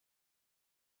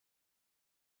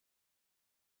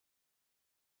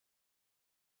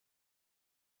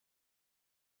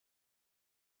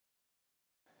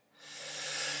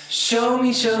Show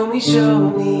me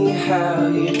how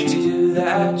you do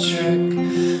that trick.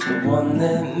 The one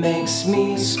that makes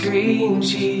me scream,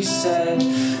 she said.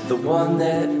 The one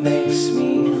that makes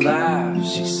me laugh,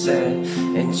 she said.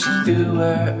 And she threw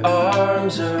her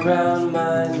arms around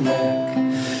my neck.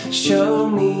 Show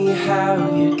me how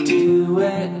you do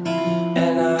it,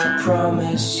 and I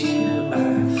promise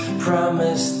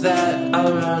that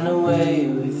I'll run away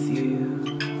with you.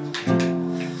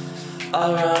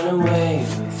 I'll run away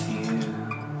with you.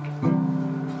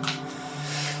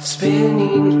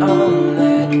 Spinning on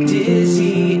that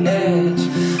dizzy edge,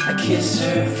 I kissed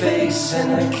her face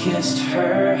and I kissed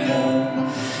her head,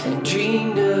 and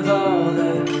dreamed of all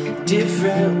the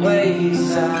different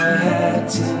ways I had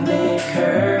to make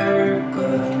her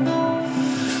glow.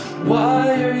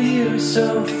 Why are you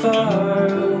so far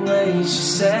away, she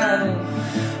said.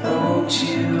 Won't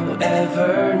you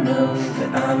ever know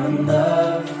that I'm in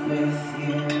love with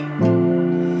you?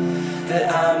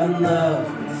 That I'm in love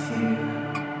with you.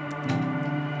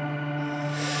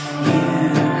 You,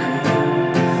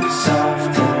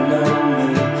 soft and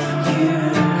lonely. You,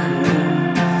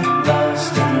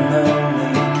 lost and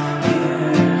lonely. You,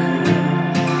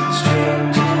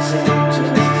 strange as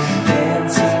angels,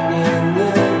 dancing in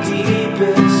the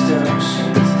deepest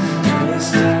oceans,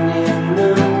 twisting in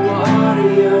the water.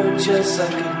 You're just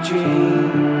like a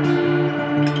dream.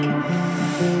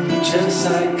 You're just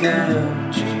like a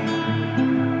dream.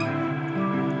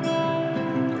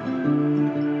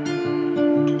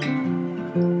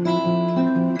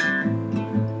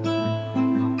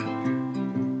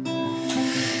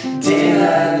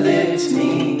 Daylight lift me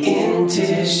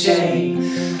into shape.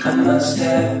 I must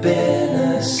have been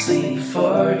asleep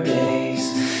for days,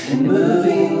 and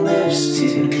moving lips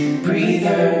to breathe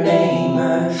her name.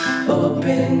 I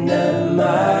opened up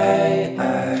my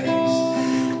eyes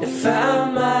and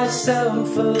found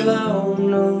myself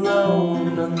alone,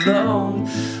 alone, alone,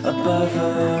 above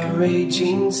a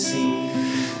raging sea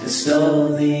that stole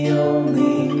the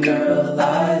only girl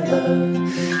I loved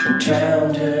and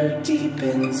drowned her deep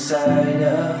inside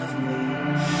of me.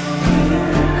 You,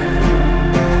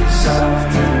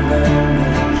 soft